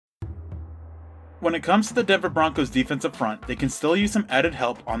When it comes to the Denver Broncos defensive front, they can still use some added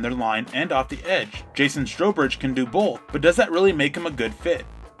help on their line and off the edge. Jason Strowbridge can do both, but does that really make him a good fit?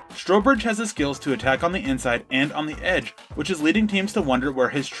 Strowbridge has the skills to attack on the inside and on the edge, which is leading teams to wonder where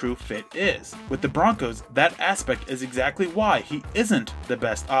his true fit is. With the Broncos, that aspect is exactly why he isn't the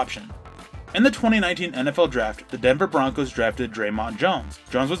best option. In the 2019 NFL Draft, the Denver Broncos drafted Draymond Jones.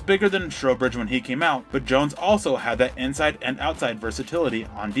 Jones was bigger than Strowbridge when he came out, but Jones also had that inside and outside versatility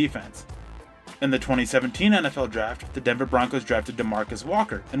on defense. In the 2017 NFL Draft, the Denver Broncos drafted DeMarcus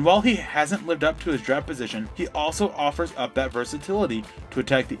Walker, and while he hasn't lived up to his draft position, he also offers up that versatility to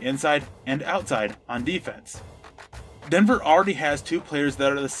attack the inside and outside on defense. Denver already has two players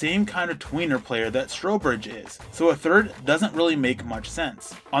that are the same kind of tweener player that Strowbridge is, so a third doesn't really make much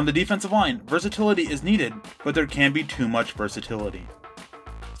sense. On the defensive line, versatility is needed, but there can be too much versatility.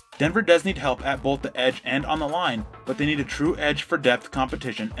 Denver does need help at both the edge and on the line, but they need a true edge for depth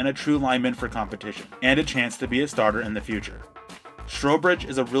competition and a true lineman for competition, and a chance to be a starter in the future. Strowbridge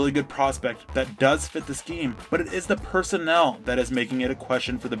is a really good prospect that does fit the scheme, but it is the personnel that is making it a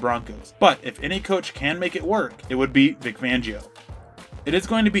question for the Broncos. But if any coach can make it work, it would be Vic Fangio. It is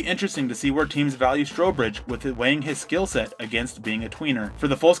going to be interesting to see where teams value Strowbridge with it weighing his skill set against being a tweener. For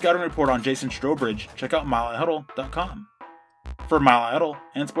the full scouting report on Jason Strowbridge, check out milehighhuddle.com. For Mile High Huddle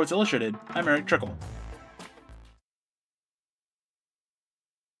and Sports Illustrated, I'm Eric Trickle.